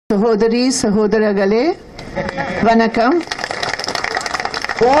Sahodari, Sahodaragale, Vanakkam.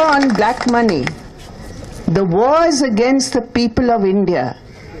 War on black money. The war is against the people of India.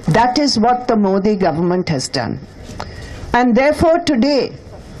 That is what the Modi government has done. And therefore today,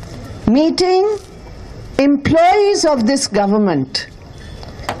 meeting employees of this government,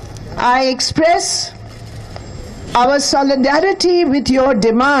 I express our solidarity with your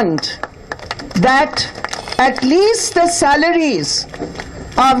demand that at least the salaries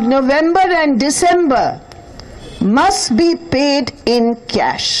of November and December must be paid in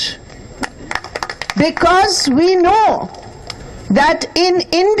cash. Because we know that in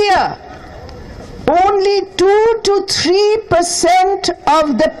India, only 2 to 3%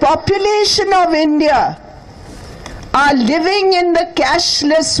 of the population of India are living in the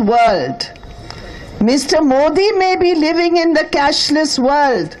cashless world. Mr. Modi may be living in the cashless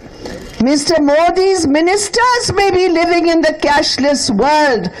world. Mr. Modi's ministers may be living in the cashless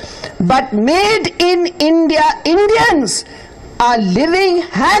world. But made in India Indians are living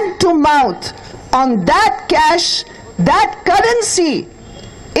hand to mouth on that cash, that currency.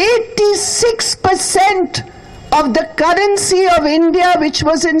 86% of the currency of India which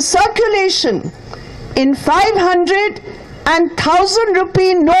was in circulation in 500 and 1,000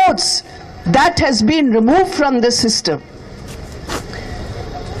 rupee notes, that has been removed from the system.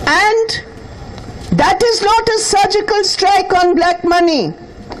 And that is not a surgical strike on black money.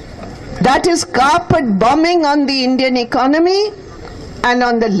 That is carpet bombing on the Indian economy and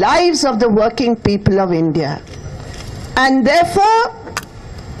on the lives of the working people of India. And therefore,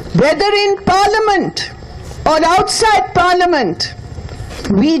 whether in Parliament or outside Parliament,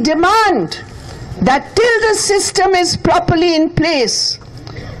 we demand that till the system is properly in place,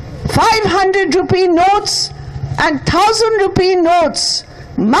 500 rupee notes and 1,000 rupee notes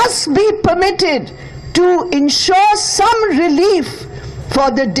must be permitted to ensure some relief for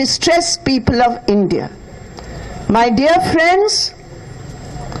the distressed people of India. My dear friends,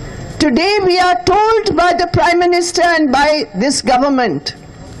 today we are told by the Prime Minister and by this government,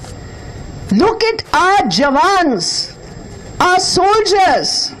 look at our Jawans, our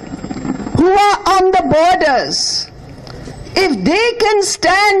soldiers who are on the borders. If they can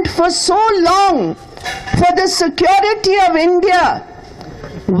stand for so long for the security of India,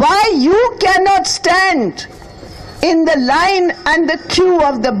 why you cannot stand in the line and the queue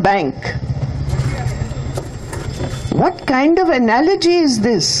of the bank? What kind of analogy is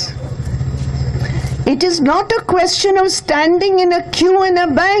this? It is not a question of standing in a queue in a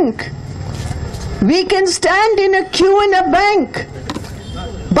bank. We can stand in a queue in a bank,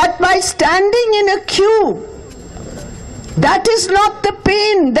 but by standing in a queue, that is not the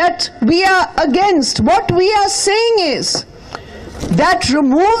pain that we are against. What we are saying is that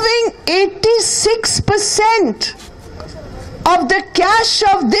removing 86% of the cash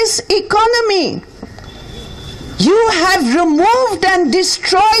of this economy, you have removed and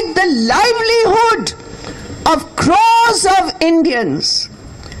destroyed the livelihood of crores of Indians.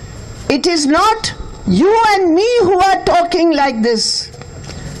 It is not you and me who are talking like this.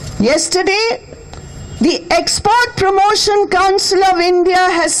 Yesterday, the Export Promotion Council of India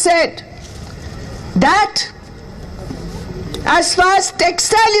has said that as far as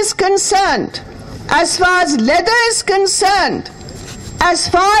textile is concerned, as far as leather is concerned, as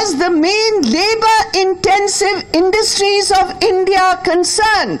far as the main labor-intensive industries of India are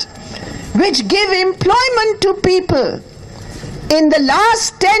concerned, which give employment to people, in the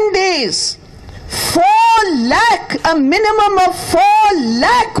last 10 days, 4 lakh, a minimum of 4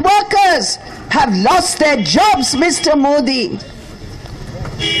 lakh workers have lost their jobs, Mr. Modi.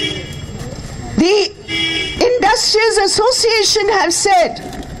 The Industries Association have said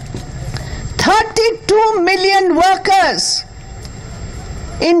 32 million workers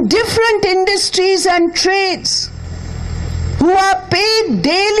in different industries and trades who are paid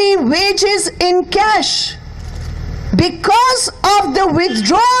daily wages in cash. Because of the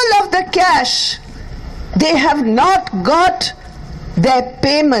withdrawal of the cash, they have not got their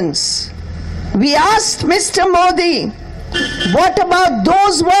payments. We asked Mr. Modi, what about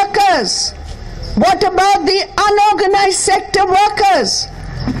those workers? What about the unorganized sector workers?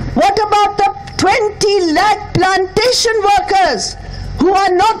 What about the 20 lakh plantation workers who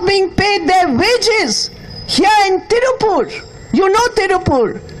are not being paid their wages here in Tirupur? You know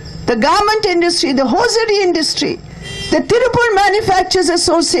Tirupur, the garment industry, the hosiery industry. The Tirupur Manufacturers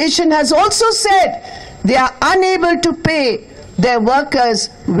Association has also said they are unable to pay their workers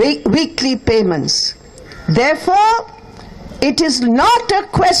weekly payments. Therefore, it is not a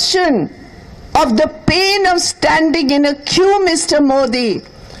question of the pain of standing in a queue, Mr. Modi.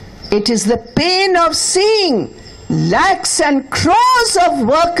 It is the pain of seeing lakhs and crores of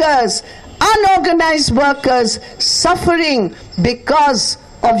workers, unorganized workers, suffering because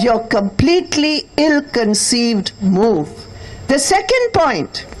of your completely ill-conceived move. The second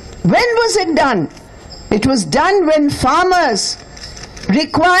point, when was it done? It was done when farmers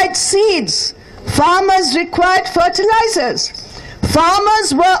required seeds, farmers required fertilizers.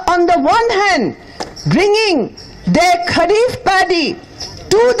 Farmers were on the one hand bringing their kharif paddy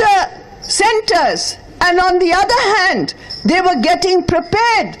to the centers, and on the other hand they were getting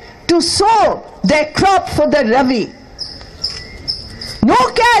prepared to sow their crop for the Rabi. No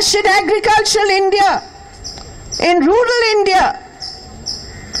cash in agricultural India. In rural India,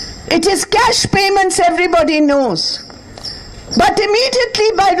 it is cash payments, everybody knows. But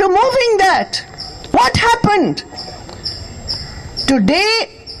immediately by removing that, what happened? Today,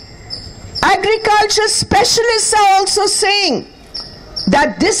 agriculture specialists are also saying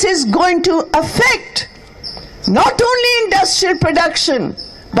that this is going to affect not only industrial production,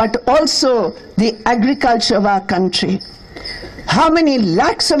 but also the agriculture of our country. How many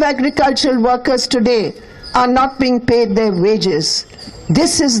lakhs of agricultural workers today are not being paid their wages?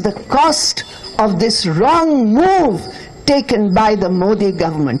 This is the cost of this wrong move taken by the Modi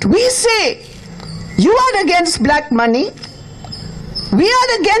government. We say, you are against black money. We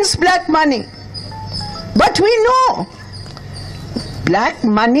are against black money. But we know black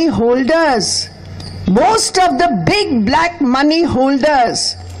money holders, most of the big black money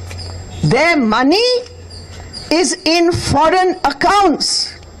holders, their money is in foreign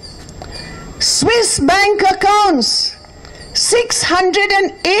accounts, Swiss bank accounts.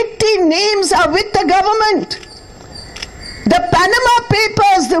 680 names are with the government. The Panama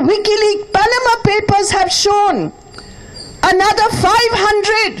Papers, the WikiLeaks Panama Papers have shown another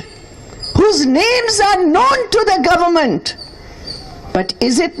 500 whose names are known to the government. But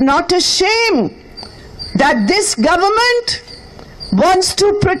is it not a shame that this government wants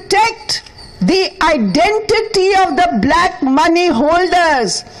to protect the identity of the black money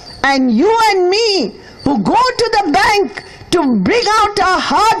holders, and you and me who go to the bank to bring out our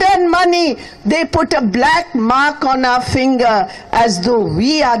hard-earned money, they put a black mark on our finger as though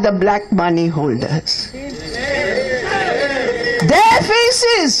we are the black money holders. Their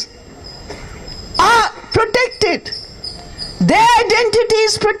faces are protected. Their identity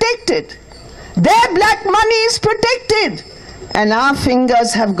is protected. Their black money is protected. And our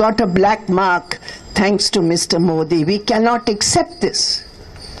fingers have got a black mark thanks to Mr. Modi. We cannot accept this.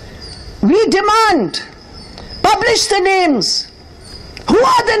 We demand, publish the names. Who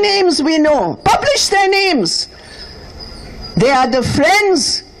are the names we know? Publish their names. They are the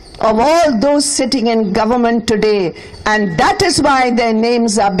friends of all those sitting in government today, and that is why their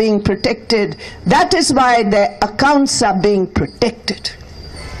names are being protected. That is why their accounts are being protected.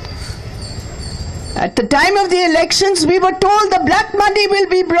 At the time of the elections, we were told the black money will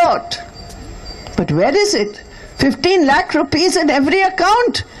be brought. But where is it? 15 lakh rupees in every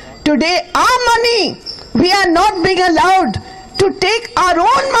account. Today, our money, we are not being allowed to take our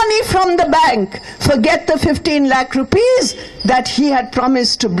own money from the bank. Forget the 15 lakh rupees that he had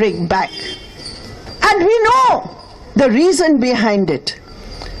promised to bring back. And we know the reason behind it.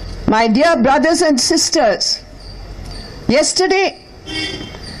 My dear brothers and sisters, yesterday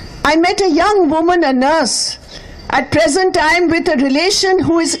I met a young woman, a nurse. At present I am with a relation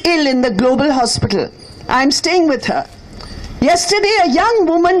who is ill in the global hospital. I am staying with her. Yesterday a young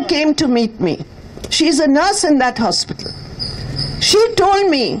woman came to meet me. She is a nurse in that hospital. She told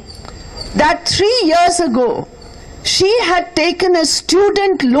me that 3 years ago she had taken a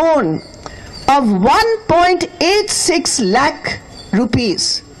student loan of 1.86 lakh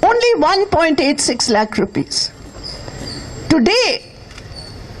rupees. Only 1.86 lakh rupees. Today,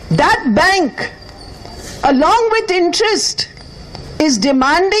 that bank, along with interest, is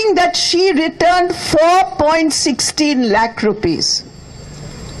demanding that she return 4.16 lakh rupees.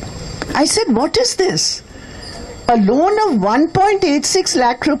 I said, what is this? A loan of 1.86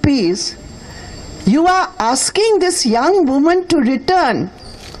 lakh rupees, you are asking this young woman to return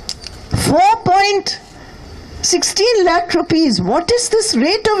 4.16 lakh rupees. What is this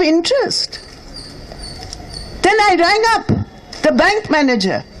rate of interest? Then I rang up the bank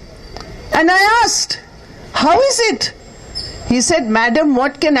manager and I asked, how is it? He said, madam,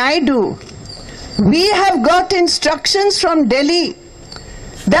 what can I do? We have got instructions from Delhi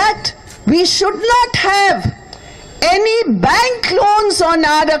that we should not have any bank loans on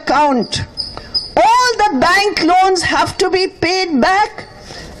our account. All the bank loans have to be paid back,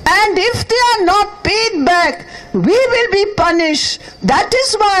 and if they are not paid back, we will be punished. That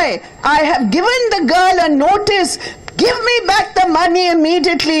is why I have given the girl a notice. Give me back the money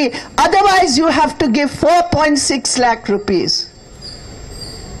immediately, otherwise you have to give 4.6 lakh rupees.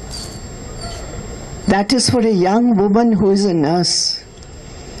 That is for a young woman who is a nurse.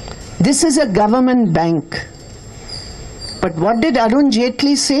 This is a government bank. But what did Arun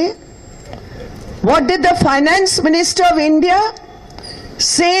Jaitley say? What did the Finance Minister of India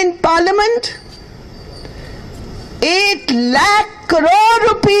say in Parliament? 8 lakh crore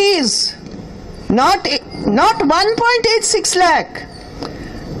rupees. Not 1.86 lakh.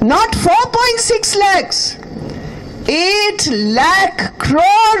 Not 4.6 lakhs. 8 lakh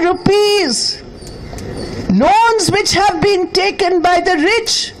crore rupees. Loans which have been taken by the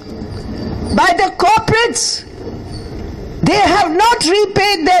rich, by the corporates. They have not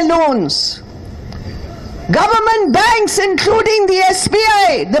repaid their loans. Government banks, including the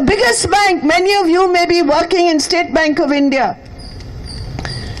SBI, the biggest bank, many of you may be working in State Bank of India.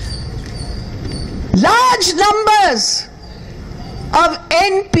 Large numbers of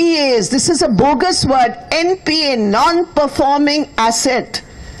NPAs, this is a bogus word, NPA, non-performing asset.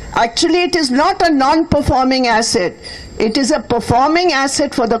 Actually, it is not a non-performing asset. It is a performing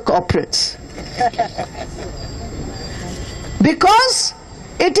asset for the corporates. Because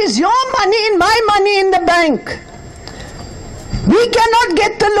it is your money and my money in the bank. We cannot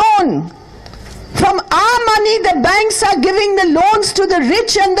get the loan. From our money, the banks are giving the loans to the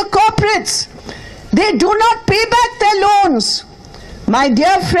rich and the corporates. They do not pay back their loans. My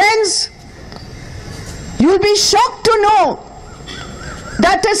dear friends, you'll be shocked to know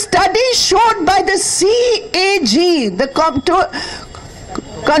that a study showed by the CAG, the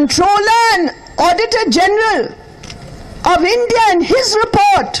Controller and Auditor General of India, in his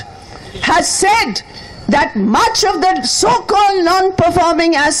report has said that much of the so-called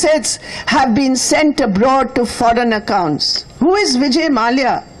non-performing assets have been sent abroad to foreign accounts. Who is Vijay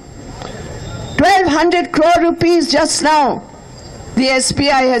Mallya? 1,200 crore rupees just now the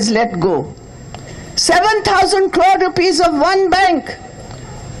SBI has let go. 7,000 crore rupees of one bank.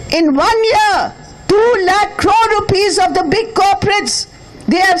 In 1 year, 2 lakh crore rupees of the big corporates,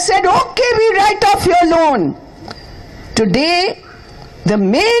 they have said, okay, we write off your loan. Today, the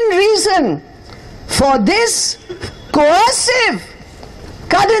main reason for this coercive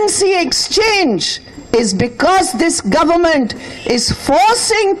currency exchange is because this government is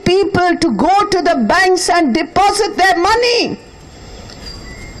forcing people to go to the banks and deposit their money.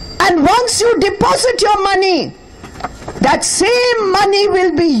 And once you deposit your money, that same money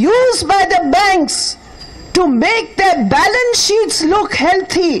will be used by the banks to make their balance sheets look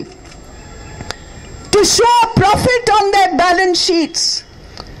healthy, to show a profit on their balance sheets,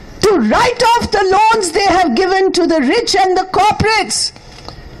 to write off the loans they have given to the rich and the corporates.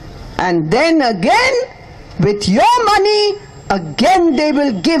 And then again, with your money, again they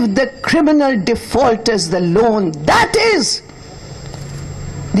will give the criminal defaulters the loan. That is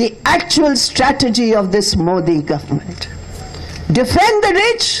the actual strategy of this Modi government. Defend the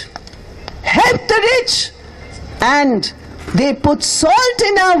rich, help the rich, and they put salt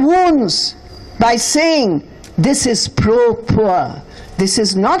in our wounds by saying this is pro-poor. This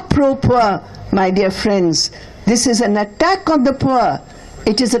is not pro-poor, my dear friends. This is an attack on the poor.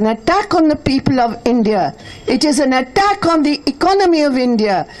 It is an attack on the people of India. It is an attack on the economy of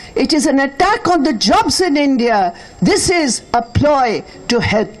India. It is an attack on the jobs in India. This is a ploy to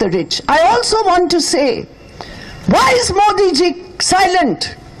help the rich. I also want to say, why is Modi ji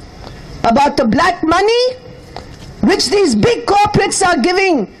silent about the black money which these big corporates are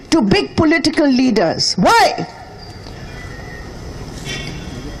giving to big political leaders? Why?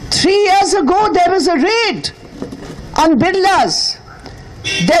 3 years ago, there was a raid on Birlas.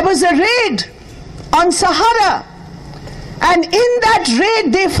 There was a raid on Sahara. And in that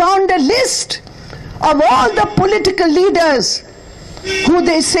raid, they found a list of all the political leaders who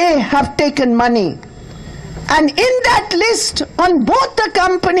they say have taken money. And in that list, on both the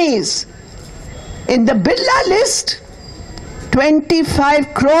companies, in the Birla list,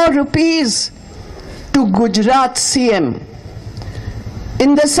 25 crore rupees to Gujarat CM.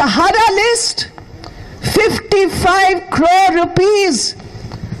 In the Sahara list, 55 crore rupees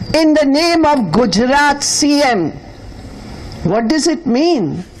in the name of Gujarat CM. What does it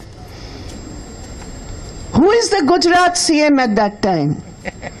mean? Who is the Gujarat CM at that time?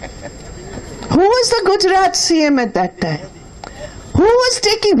 Who was the Gujarat CM at that time? Who was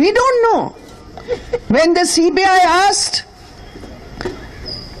taking? We don't know. When the CBI asked,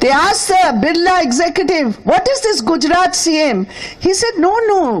 they asked the Birla executive, what is this Gujarat CM? He said,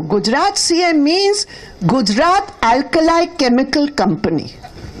 no, Gujarat CM means Gujarat Alkali Chemical Company.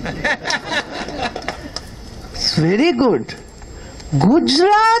 It's very good.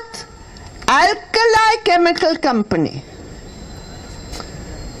 Gujarat alkali chemical company.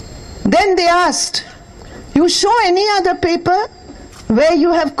 Then they asked, you show any other paper where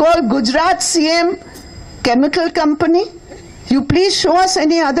you have called Gujarat CM chemical company? You please show us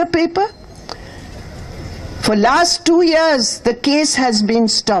any other paper? For last 2 years, the case has been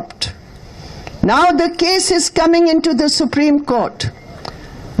stopped. Now the case is coming into the Supreme Court.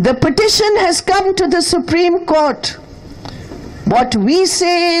 The petition has come to the Supreme Court. What we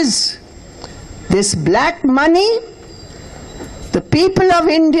say is, this black money, the people of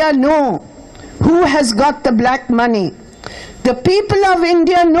India know who has got the black money. The people of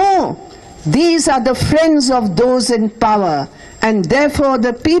India know these are the friends of those in power. And therefore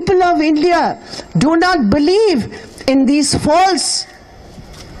the people of India do not believe in these false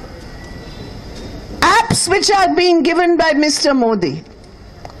apps which are being given by Mr. Modi.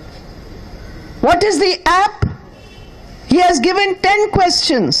 What is the app? He has given 10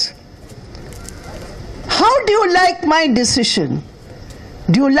 questions. How do you like my decision?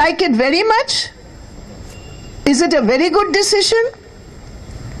 Do you like it very much? Is it a very good decision?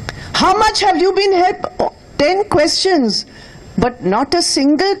 How much have you been helped? 10 questions, but not a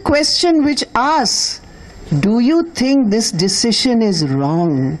single question which asks, do you think this decision is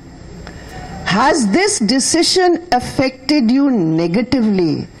wrong? Has this decision affected you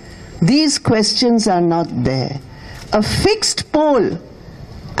negatively? These questions are not there. A fixed poll,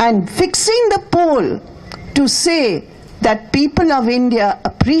 and fixing the poll to say that people of India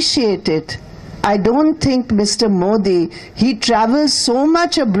appreciate it, I don't think Mr. Modi, he travels so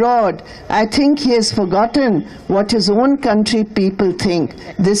much abroad, I think he has forgotten what his own country people think.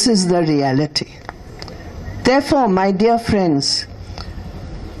 This is the reality. Therefore, my dear friends,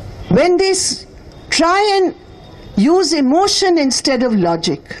 when they try and use emotion instead of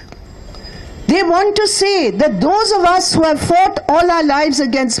logic, they want to say that those of us who have fought all our lives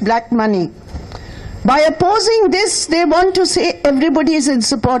against black money, by opposing this, they want to say everybody is in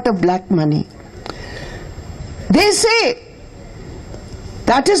support of black money. They say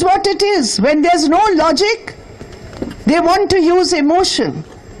that is what it is. When there's no logic, they want to use emotion.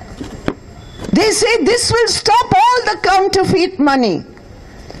 They say this will stop all the counterfeit money.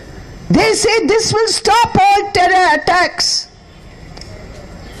 They say this will stop all terror attacks.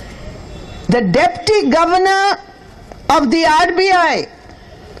 The Deputy Governor of the RBI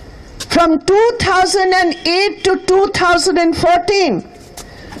from 2008 to 2014,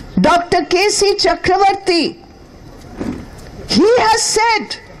 Dr. K.C. Chakravarti, he has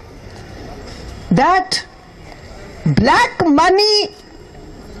said that black money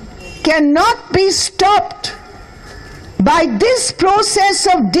cannot be stopped by this process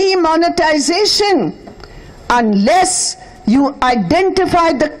of demonetization unless you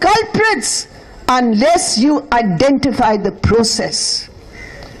identify the culprits, unless you identify the process.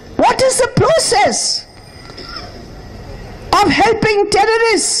 What is the process of helping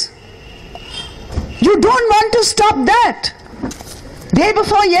terrorists? You don't want to stop that. Day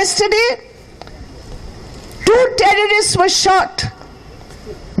before yesterday, 2 terrorists were shot.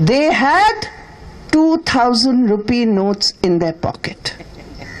 They had 2,000 rupee notes in their pocket.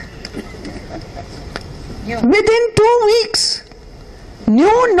 Within 2 weeks,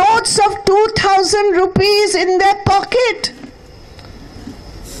 new notes of 2,000 rupees in their pocket.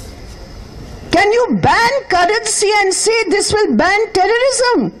 Can you ban currency and say this will ban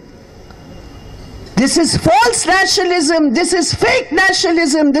terrorism? This is false nationalism, this is fake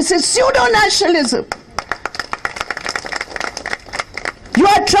nationalism, this is pseudo-nationalism. You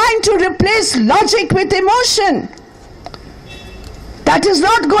are trying to replace logic with emotion. That is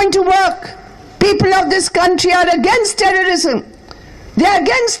not going to work. People of this country are against terrorism. They are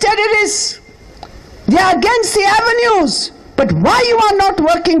against terrorists. They are against the avenues. But why you are not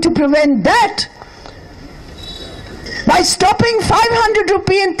working to prevent that? By stopping 500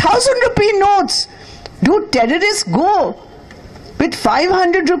 rupee and 1,000 rupee notes, do terrorists go with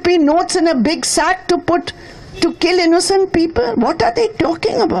 500 rupee notes in a big sack to kill innocent people? What are they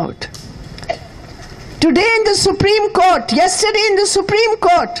talking about? Today in the Supreme Court, yesterday in the Supreme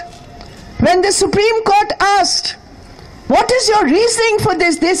Court, when the Supreme Court asked, what is your reasoning for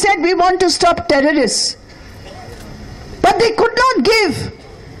this? They said, we want to stop terrorists. But they could not give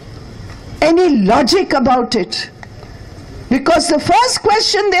any logic about it. Because the first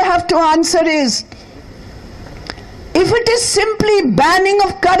question they have to answer is, if it is simply banning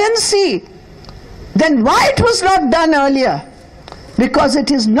of currency, then why it was not done earlier? Because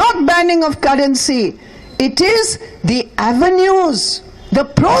it is not banning of currency. It is the avenues, the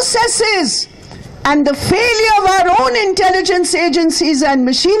processes, and the failure of our own intelligence agencies and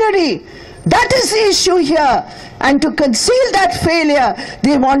machinery That is the issue here. And to conceal that failure,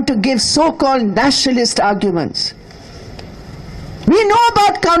 they want to give so-called nationalist arguments. We know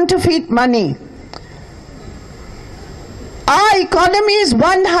about counterfeit money. Our economy is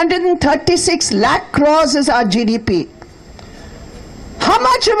 136 lakh crores is our GDP. How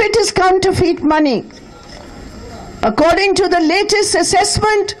much of it is counterfeit money? According to the latest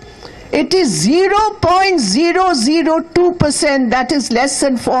assessment, it is 0.002%, that is less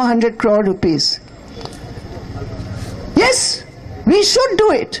than 400 crore rupees. Yes, we should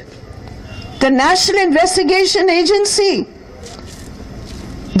do it. The National Investigation Agency,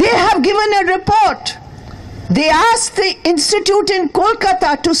 they have given a report. They asked the institute in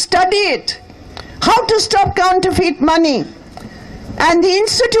Kolkata to study it, how to stop counterfeit money. And the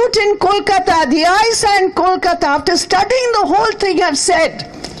institute in Kolkata, the ISA in Kolkata, after studying the whole thing, have said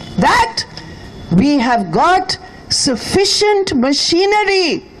that we have got sufficient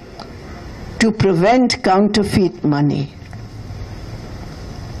machinery to prevent counterfeit money.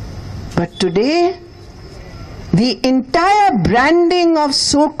 But today, the entire branding of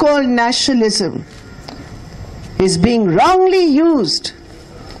so-called nationalism is being wrongly used.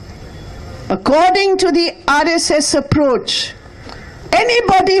 According to the RSS approach,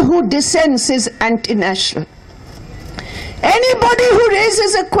 anybody who dissents is anti-national. Anybody who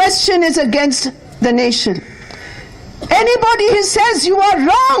raises a question is against the nation. Anybody who says you are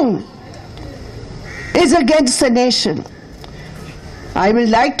wrong is against the nation. I would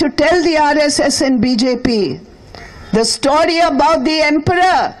like to tell the RSS and BJP the story about the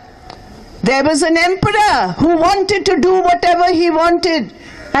emperor. There was an emperor who wanted to do whatever he wanted,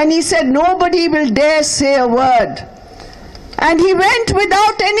 and he said nobody will dare say a word. And he went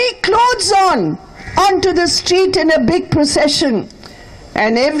without any clothes on onto the street in a big procession,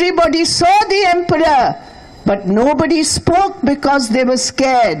 and everybody saw the emperor, but nobody spoke because they were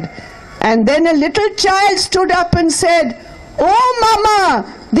scared. And then a little child stood up and said, "Oh mama,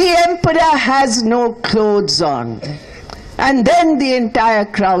 the emperor has no clothes on." And then the entire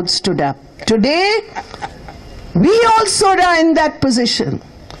crowd stood up. Today, we also are in that position.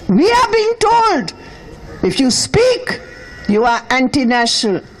 We are being told, if you speak, you are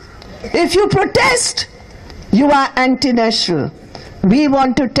anti-national. If you protest, you are anti-national. We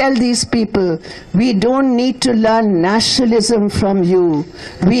want to tell these people, we don't need to learn nationalism from you.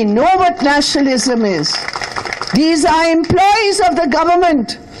 We know what nationalism is. These are employees of the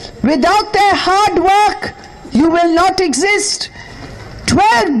government. Without their hard work, you will not exist.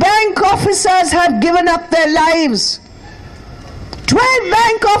 12 bank officers have given up their lives. 12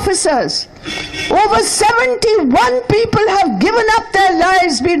 bank officers. Over 71 people have given up their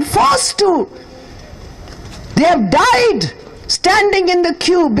lives, been forced to. They have died standing in the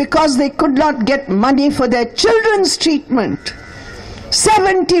queue because they could not get money for their children's treatment.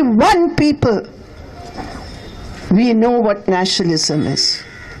 71 people. We know what nationalism is.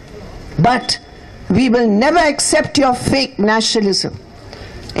 But we will never accept your fake nationalism.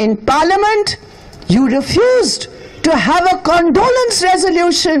 In Parliament, you refused to have a condolence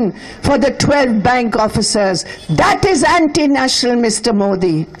resolution for the 12 bank officers. That is anti-national, Mr.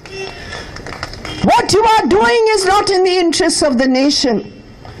 Modi. What you are doing is not in the interests of the nation.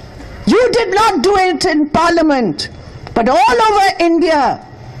 You did not do it in Parliament, but all over India,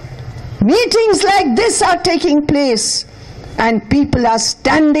 meetings like this are taking place, and people are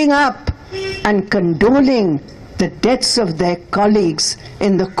standing up and condoling the deaths of their colleagues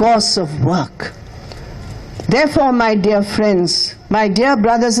in the course of work. Therefore, my dear friends, my dear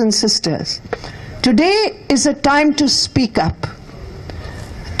brothers and sisters, today is a time to speak up.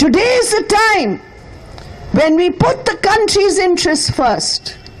 Today is the time when we put the country's interests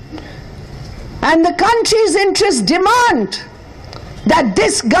first. And the country's interests demand that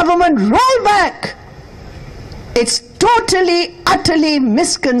this government roll back its totally, utterly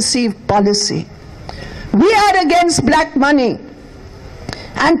misconceived policy. We are against black money.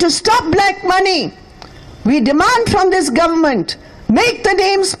 And to stop black money, we demand from this government, make the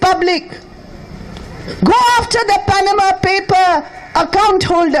names public. Go after the Panama paper account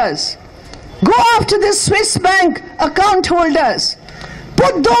holders. Go after the Swiss bank account holders.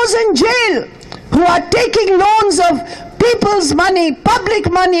 Put those in jail who are taking loans of people's money, public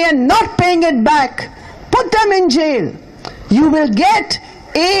money, and not paying it back. Put them in jail. You will get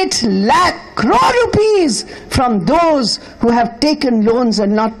 8 lakh crore rupees from those who have taken loans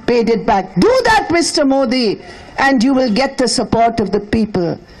and not paid it back. Do that, Mr. Modi, and you will get the support of the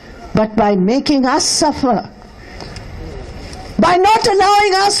people. But by making us suffer, by not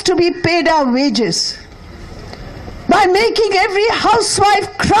allowing us to be paid our wages, by making every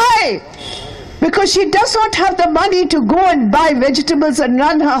housewife cry because she does not have the money to go and buy vegetables and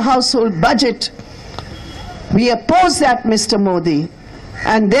run her household budget. We oppose that, Mr. Modi,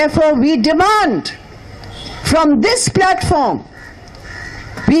 and therefore we demand from this platform,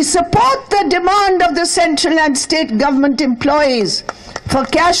 we support the demand of the central and state government employees for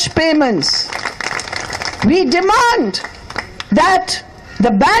cash payments. We demand that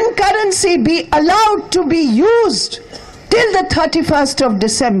the banned currency be allowed to be used till the 31st of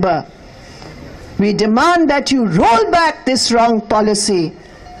December. We demand that you roll back this wrong policy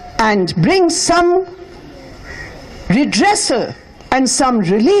and bring some redressal and some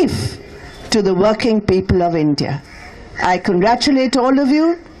relief to the working people of India. I congratulate all of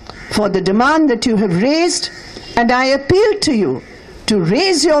you for the demand that you have raised, and I appeal to you to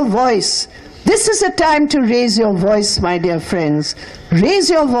raise your voice. This is a time to raise your voice, my dear friends. Raise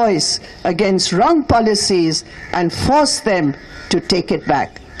your voice against wrong policies and force them to take it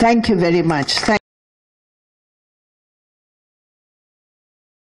back. Thank you very much.